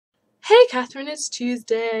Hey Catherine, it's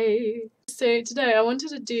Tuesday. So today I wanted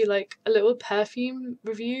to do like a little perfume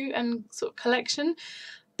review and sort of collection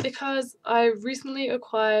because I recently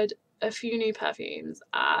acquired a few new perfumes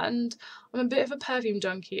and I'm a bit of a perfume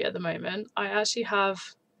junkie at the moment. I actually have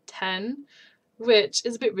 10, which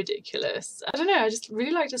is a bit ridiculous. I don't know, I just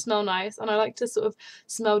really like to smell nice and I like to sort of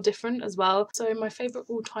smell different as well. So my favourite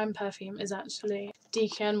all-time perfume is actually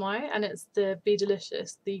DKNY and it's the Be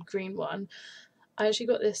Delicious, the green one. I actually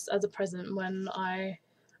got this as a present when I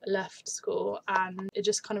left school and it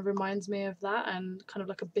just kind of reminds me of that and kind of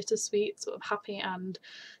like a bittersweet sort of happy and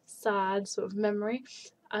sad sort of memory.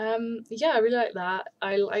 Yeah, I really like that.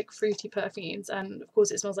 I like fruity perfumes and of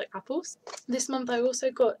course it smells like apples. This month I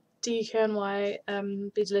also got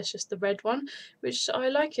DKNY Be Delicious, the red one, which I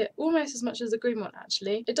like it almost as much as the green one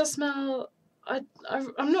actually. It does smell,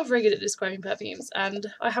 I'm not very good at describing perfumes and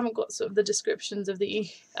I haven't got sort of the descriptions of the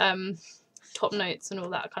top notes and all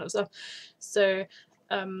that kind of stuff, so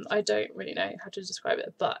I don't really know how to describe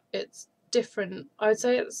it, but it's different. I would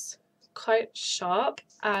say it's quite sharp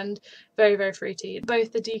and very, very fruity.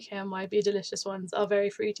 Both the DKNY Be Delicious ones are very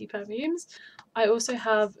fruity perfumes. I also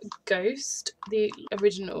have Ghost, the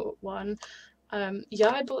original one. Yeah,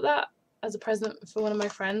 I bought that as a present for one of my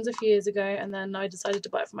friends a few years ago and then I decided to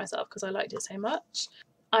buy it for myself because I liked it so much.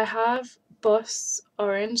 I have Boss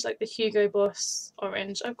Orange, like the Hugo Boss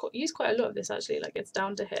Orange. I've used quite a lot of this actually, like it's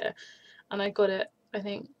down to here, and I got it I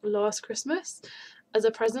think last Christmas as a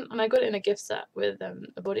present and I got it in a gift set with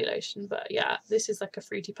a body lotion. But yeah, this is like a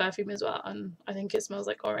fruity perfume as well and I think it smells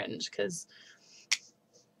like orange because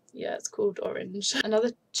yeah, it's called Orange.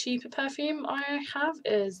 Another cheaper perfume I have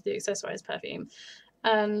is the Accessorize perfume,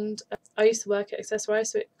 and I used to work at Accessorize,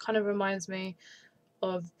 so it kind of reminds me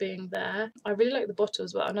of being there. I really like the bottle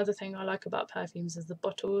as well. Another thing I like about perfumes is the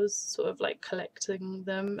bottles, sort of like collecting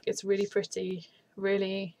them. It's really pretty,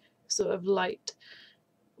 really sort of light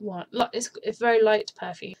one. It's very light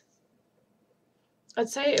perfume. I'd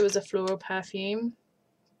say it was a floral perfume,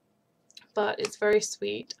 but it's very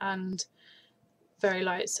sweet and very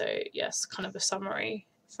light, so yes, kind of a summery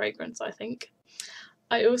fragrance I think.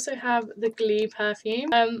 I also have the Glee perfume.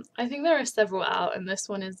 I think there are several out and this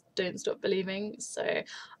one is Don't Stop Believing, so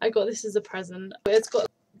I got this as a present. It's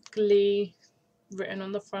got Glee written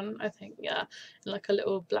on the front, I think, yeah, in like a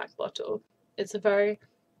little black bottle. It's a very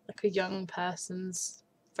like a young person's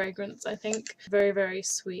fragrance, I think. Very, very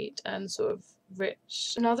sweet and sort of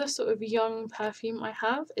rich. Another sort of young perfume I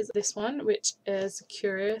have is this one, which is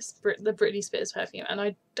Curious, the Britney Spears perfume, and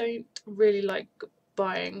I don't really like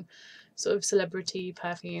buying sort of celebrity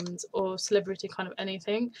perfumes or celebrity kind of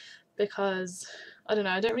anything because I don't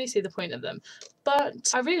know, I don't really see the point of them,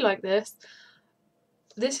 but I really like this.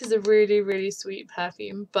 This is a really, really sweet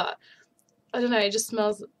perfume, but I don't know, it just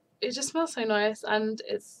smells so nice and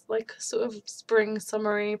it's like sort of spring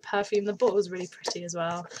summery perfume. The bottle is really pretty as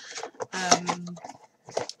well.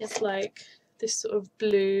 It's like this sort of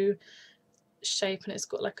blue shape and it's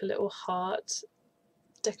got like a little heart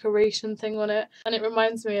decoration thing on it, and it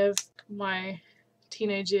reminds me of my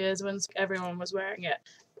teenage years when everyone was wearing it.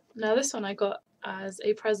 Now this one I got as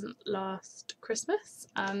a present last Christmas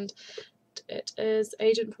and it is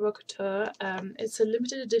Agent Provocateur. It's a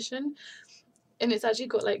limited edition and it's actually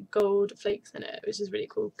got like gold flakes in it, which is really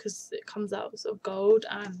cool because it comes out sort of gold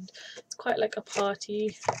and it's quite like a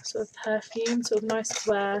party sort of perfume, sort of nice to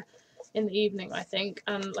wear in the evening I think.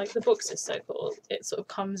 And like the box is so cool, it sort of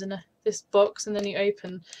comes in this box and then you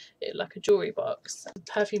open it like a jewellery box. The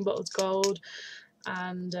perfume bottle's gold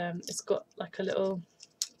and it's got like a little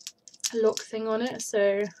lock thing on it,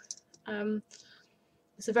 so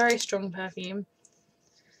it's a very strong perfume,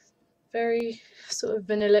 very sort of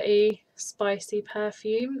vanilla-y, spicy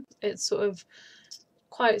perfume. It's sort of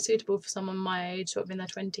quite suitable for someone my age, sort of in their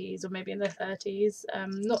 20s or maybe in their 30s.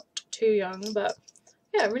 Not too young, but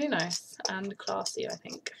yeah, really nice and classy I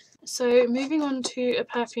think. So moving on to a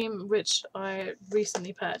perfume which I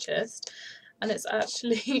recently purchased, and it's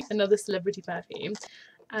actually another celebrity perfume,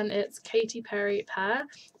 and it's Katy Perry Pear.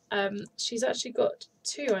 She's actually got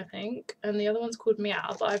two I think, and the other one's called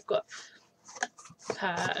Meow, but I've got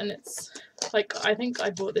Pear, and it's like, I think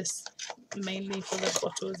I bought this mainly for the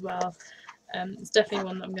bottle as well. It's definitely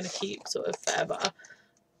one that I'm going to keep sort of forever.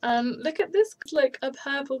 Look at this, like a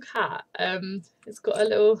purple cat. It's got a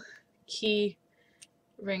little key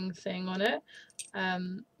ring thing on it,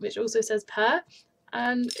 which also says Pear,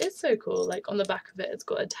 and it's so cool. Like on the back of it it's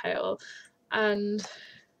got a tail, and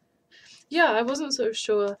yeah, I wasn't sort of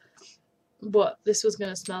sure what this was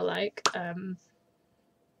going to smell like,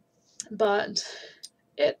 but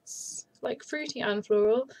it's like fruity and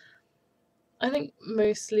floral. I think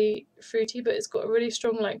mostly fruity, but it's got a really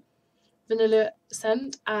strong like vanilla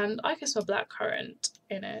scent, and I can smell blackcurrant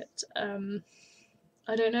in it.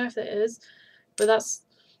 I don't know if it is, but that's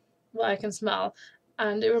what I can smell.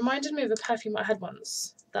 And it reminded me of a perfume I had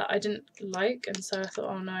once that I didn't like, and so I thought,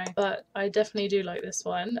 oh no. But I definitely do like this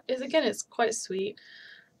one. It's quite sweet,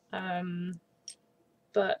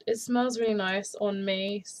 but it smells really nice on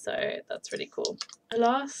me, so that's really cool. The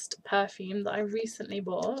last perfume that I recently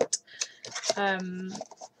bought,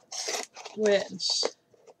 which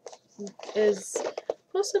is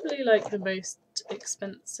possibly like the most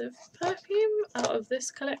expensive perfume out of this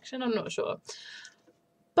collection, I'm not sure,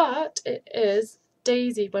 but it is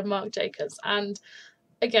Daisy by Marc Jacobs. And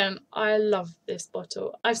again, I love this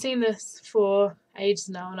bottle. I've seen this for ages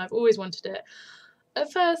now and I've always wanted it.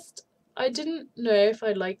 At first I didn't know if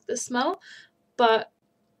I liked the smell, but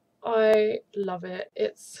I love it.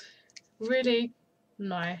 It's really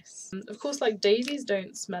nice. Of course, like, daisies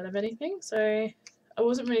don't smell of anything, so I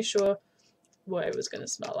wasn't really sure what it was going to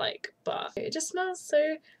smell like, but it just smells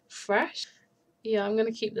so fresh. Yeah, I'm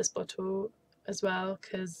going to keep this bottle as well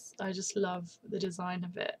because I just love the design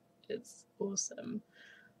of it. It's awesome.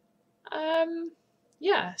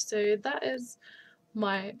 Yeah, so that is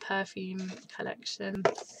my perfume collection.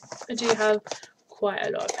 I do have quite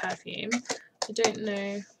a lot of perfume. I don't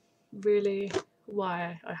know really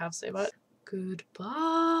why I have so much. Goodbye.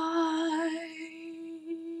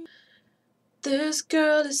 This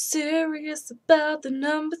girl is serious about the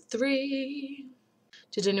number 3.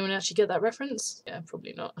 Did anyone actually get that reference? Yeah,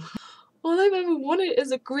 probably not. All I've ever wanted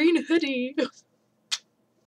is a green hoodie.